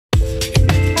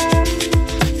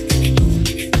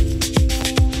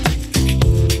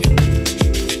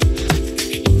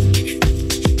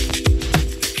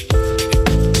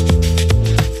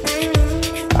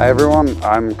everyone,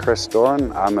 I'm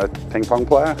Doran. I'm a ping pong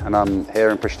player and I'm here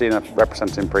in Prishtina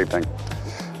representing Priping.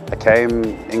 I came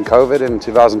in COVID in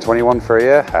 2021 for a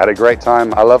year. I had a great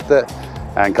time, I loved it,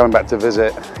 and coming back to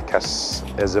visit, Kes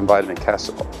has invited me,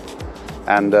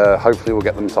 and hopefully we'll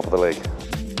get them top of the league.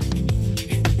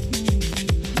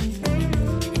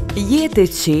 Jetë e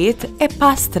qetë e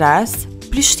pa stres,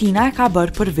 Prishtina e ka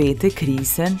bërë për vete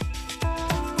krisën.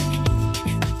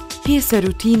 Pjesë e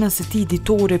rutinës së tij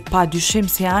ditore pa dyshim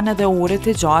se janë edhe orët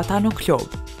e gjata në klub.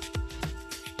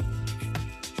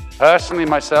 Personally,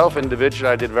 myself,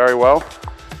 individually, I did very well.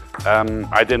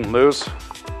 I didn't lose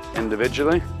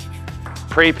individually.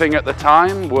 Priping at the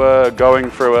time were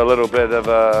going through a little bit of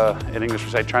a, in English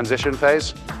we say, transition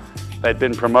phase. They'd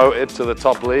been promoted to the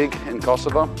top league in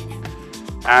Kosova.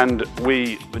 And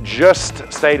we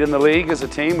just stayed in the league as a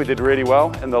team. We did really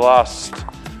well in the last,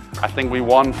 I think we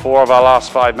won 4 of our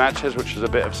last 5 matches, which was a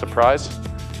bit of a surprise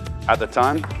at the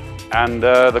time. And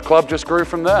the club just grew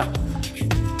from there.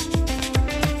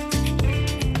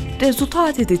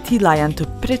 Rezultatet e tilla janë të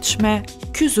pritshme,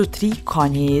 ky zotëri ka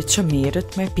një jetë që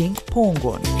merret me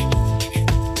ping-pongun.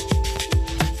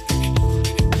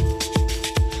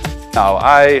 Now,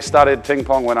 I started ping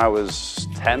pong when I was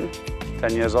 10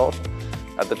 years old.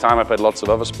 At the time I played lots of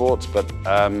other sports, but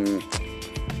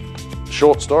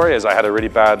short story is I had a really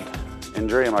bad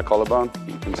injury in my collarbone.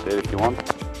 You can see it if you want,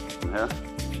 from here.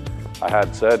 I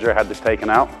had surgery, I had this taken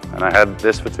out, and I had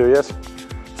this for 2 years.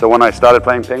 So when I started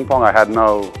playing ping pong, I had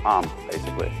no arm,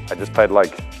 basically. I just played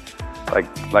like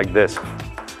this,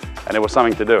 and it was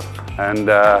something to do. And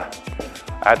I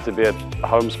had to be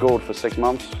homeschooled for 6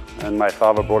 months, and my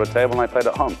father brought a table and I played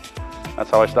at home. That's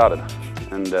how I started.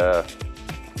 And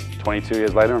 22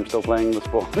 years later, I'm still playing the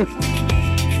sport.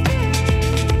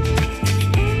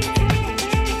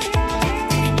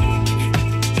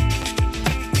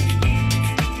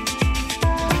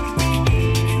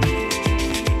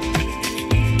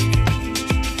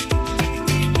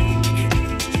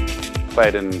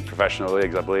 Played in professional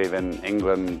leagues, I believe, in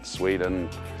England, Sweden,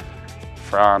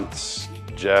 France,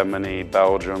 Germany,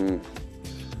 Belgium,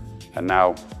 and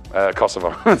now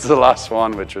Kosovo. It's the last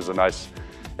one, which was a nice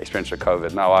experience for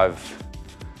COVID. Now I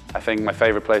think my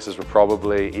favorite places were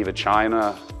probably either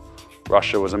China,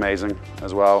 Russia was amazing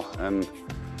as well, and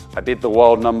I beat the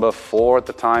world number 4 at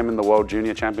the time in the World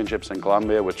Junior Championships in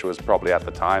Colombia, which was probably at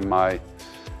the time my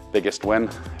biggest win,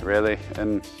 really.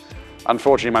 And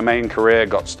unfortunately, my main career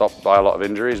got stopped by a lot of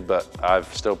injuries, but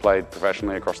I've still played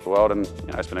professionally across the world, and you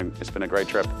know, it's been a great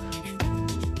trip.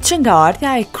 Që nga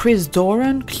ardha e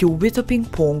Doran, klubit të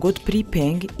ping-pongut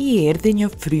Priping I erdhi një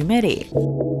frymë e re.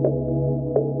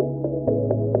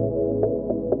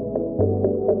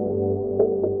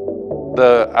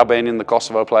 The Albanian, the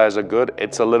Kosovo players are good.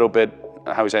 It's a little bit,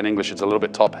 how we say in English, it's a little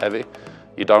bit top heavy.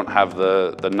 You don't have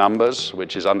the numbers,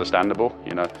 which is understandable.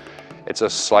 You know, it's a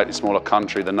slightly smaller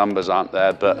country, the numbers aren't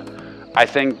there, but I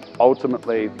think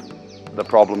ultimately the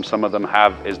problem some of them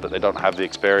have is that they don't have the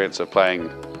experience of playing.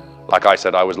 Like I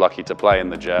said, I was lucky to play in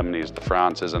the Germanys, the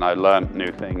Frances, and I learned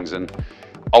new things. And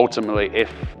ultimately, if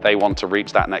they want to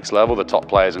reach that next level, the top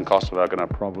players in Kosovo are going to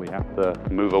probably have to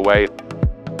move away.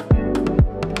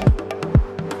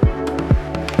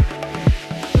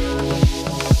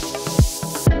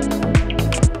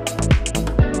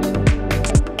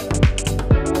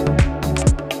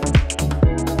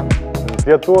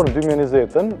 Dhjetor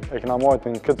 2020 e kena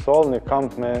marrë në këtë sallë një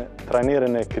kamp me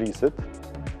trajnerin e krisit,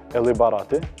 Eli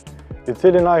Barati, I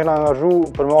cili na kena angazhu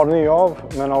për me marrë një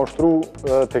javë me na ushtru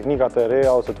teknikat e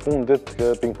reja ose të fundit të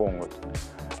ping-pongut.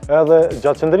 Edhe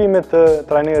gjatë qëndrimit të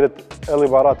trajnerit Eli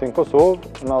Barati në Kosovë,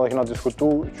 na dhe kena diskutu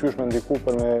qysh me ndiku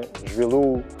për me zhvillu,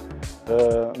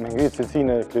 me ngritë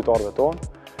cilësinë e lojtarëve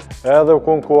tonë. Edhe u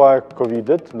konë koha e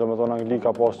Covidit, do me thonë Angli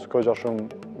ka pas këgja shumë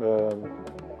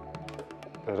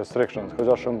restrictions,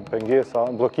 këgja shumë pengesa,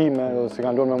 blokime, si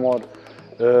kanë lënë me marrë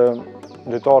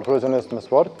lojtarë profesionist me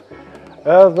sport.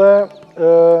 Edhe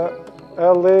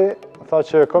Eli tha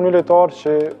që kam një lojtar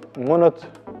që mënët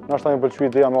nashta më pëlqy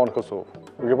ideja me marrë në Kosovë.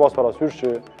 Duke pas parasysh që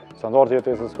standardi i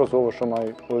jetesës Kosovë është shumë më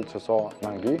i ulët se sa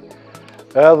në Angli.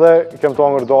 Edhe kem të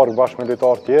hangër darkë bashkë me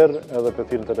lojtarë tjerë, edhe për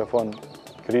thirrën telefon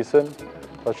krisin,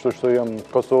 tha që të jam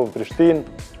Kosovë, Prishtinë,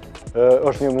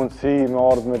 është një mundësi me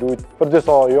ardhë me lujtë për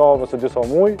disa javë ose disa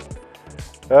muaj.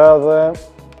 Edhe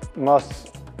mas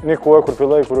një kohë kur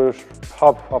filloj, kur është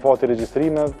hap afati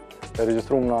regjistrimeve, e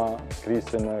regjistrum në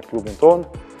krisin e klubin tonë,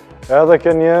 edhe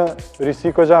ke një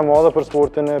risi këgja e madhe për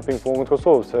sportin e ping-pongut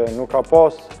Kosovë, se nuk ka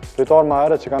pas lojtar më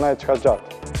herët që ka nejtë qka gjatë.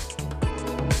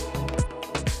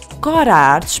 Gara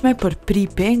e ardhshme për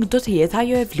Priping do të jetë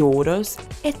ajo e Vlorës,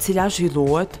 e cila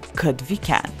zhvillohet këtë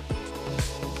vikend.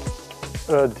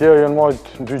 Dje janë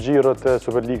marrë 2 xhirët e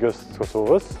Superligës të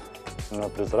Kosovës në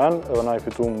Prizren, edhe na i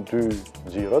fituam 2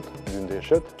 xhirët, 2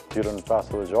 ndeshjet, xhirën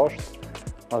 5 dhe 6.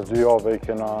 Mas 2 javë i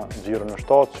kena xhirën në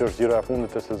 7, që është xhira e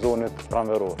fundit të sezonit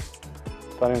pranveror.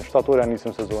 Tani në shtator ja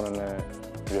nisim sezonin e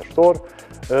vjeshtor.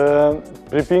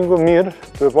 Pripingu mirë,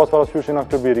 të pas parasysh na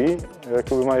klubi i ri,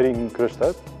 klubi më i ri në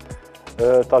Krishtet.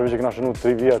 Tarvi që kena shënu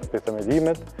 3 vjet për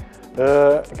themelimet.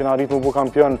 Kena arritur më bu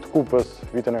kampion të kupës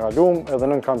vitin e kalum, edhe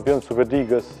nën kampion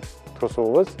Superligës të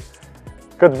Kosovës.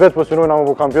 Këtë vetë pozicionojna më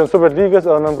bu kampion Superligës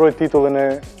edhe me mbrojt titullin e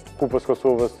kupës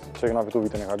Kosovës që kena fitu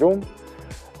vitin e kalum.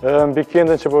 Mbi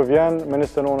këndën që po vjen, me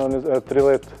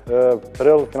 29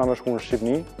 prill kena me shku në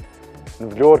Shqipni. Në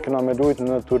Vlorë kena me lujt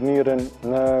në turnirin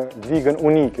në ligën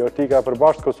unike, është liga e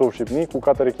përbashkët Kosovë-Shqipni, ku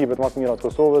 4 ekipet më të mira të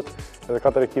Kosovës edhe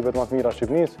 4 ekipet më të mira të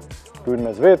Shqipnisë, lujnë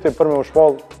me zveti për me u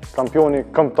shpall kampioni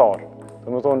kombëtar,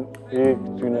 domethënë i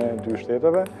këtyne 2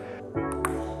 shteteve.